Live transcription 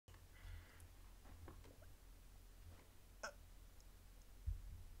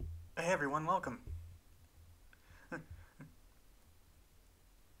Hey everyone, welcome.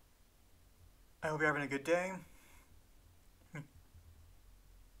 I hope you're having a good day.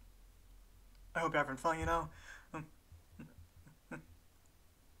 I hope you're having fun, you know.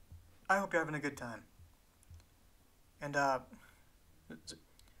 I hope you're having a good time. And, I'm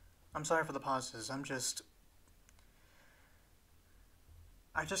sorry for the pauses. I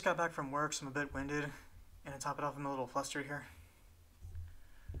just got back from work, so I'm a bit winded. And to top it off, I'm a little flustered here.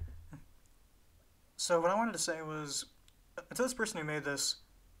 So what I wanted to say was, to this person who made this,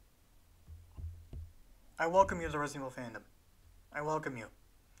 I welcome you to the Resident Evil fandom. I welcome you.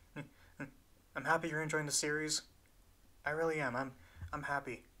 I'm happy you're enjoying the series. I really am. I'm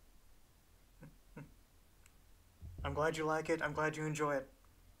happy. I'm glad you like it. I'm glad you enjoy it.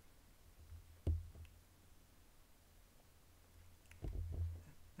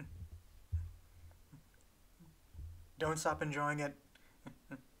 Don't stop enjoying it.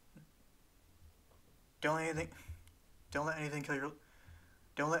 Don't let anything don't let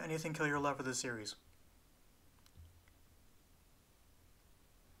anything kill your love for the series.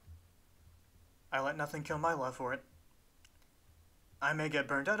 I let nothing kill my love for it. I may get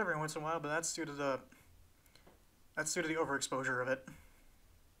burnt out every once in a while, but that's due to the overexposure of it.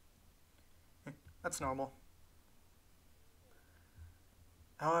 That's normal.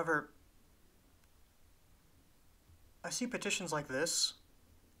 However, I see petitions like this,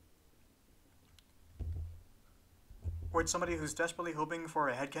 where it's somebody who's desperately hoping for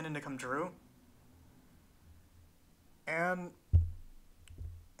a headcanon to come true, and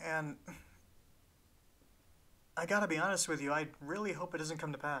I gotta be honest with you, I really hope it doesn't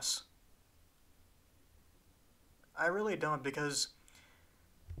come to pass. I really don't, because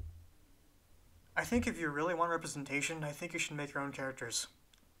I think if you really want representation, I think you should make your own characters,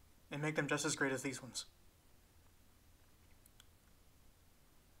 and make them just as great as these ones.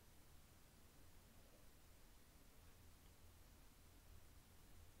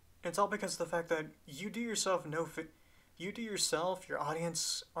 It's all because of the fact that you do yourself, your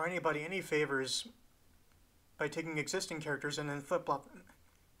audience, or anybody any favors by taking existing characters and then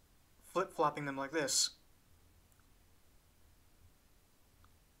flip-flopping them like this.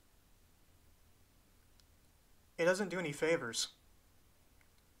 It doesn't do any favors.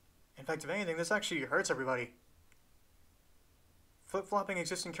 In fact, if anything, this actually hurts everybody. Flip-flopping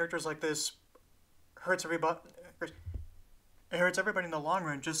existing characters like this hurts everybody. It hurts everybody in the long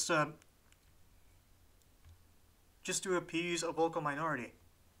run, just to appease a vocal minority,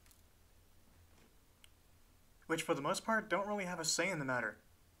 which for the most part don't really have a say in the matter.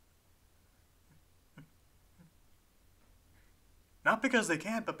 Not because they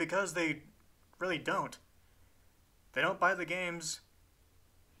can't, but because they really don't. They don't buy the games,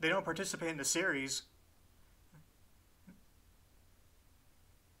 they don't participate in the series.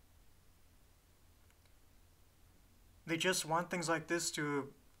 They just want things like this to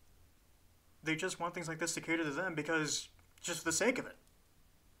cater to them because just for the sake of it.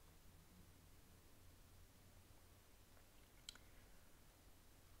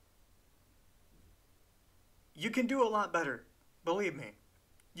 You can do a lot better. Believe me.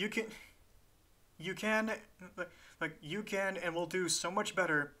 You can and will do so much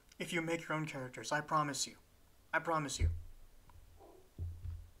better if you make your own characters. I promise you. I promise you.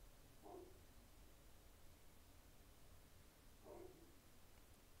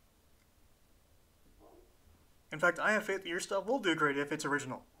 In fact, I have faith that your stuff will do great if it's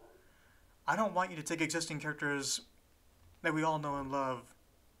original. I don't want you to take existing characters that we all know and love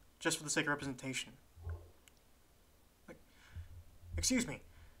just for the sake of representation. Excuse me.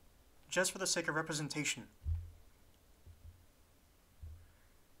 Just for the sake of representation.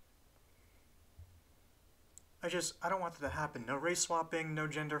 I don't want that to happen. No race swapping, no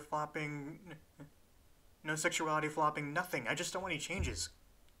gender flopping, no sexuality flopping, nothing. I just don't want any changes.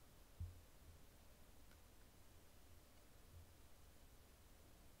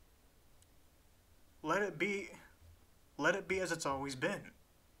 Let it be as it's always been.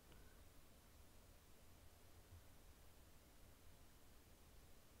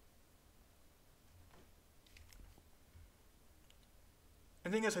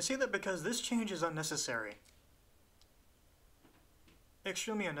 The thing is, I say that because this change is unnecessary.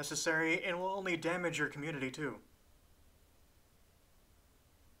 Extremely unnecessary, and will only damage your community too.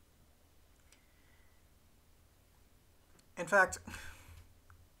 In fact,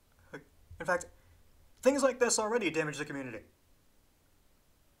 things like this already damage the community.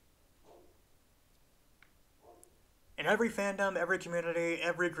 In every fandom, every community,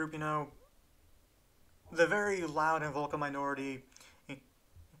 every group, you know, the very loud and vocal minority,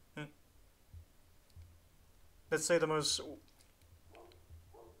 let's say the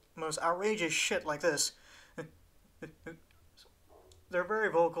most outrageous shit like this, they're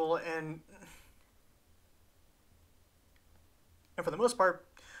very vocal and for the most part,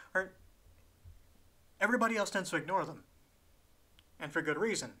 everybody else tends to ignore them, and for good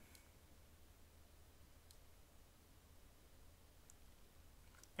reason.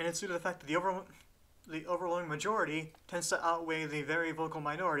 And it's due to the fact that the overwhelming majority tends to outweigh the very vocal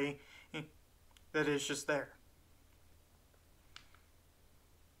minority that is just there.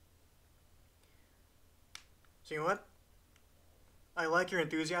 So you know what? I like your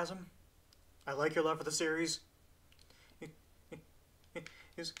enthusiasm. I like your love for the series.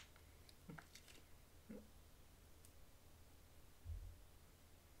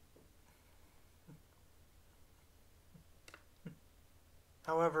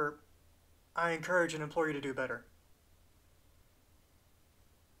 However, I encourage and implore you to do better.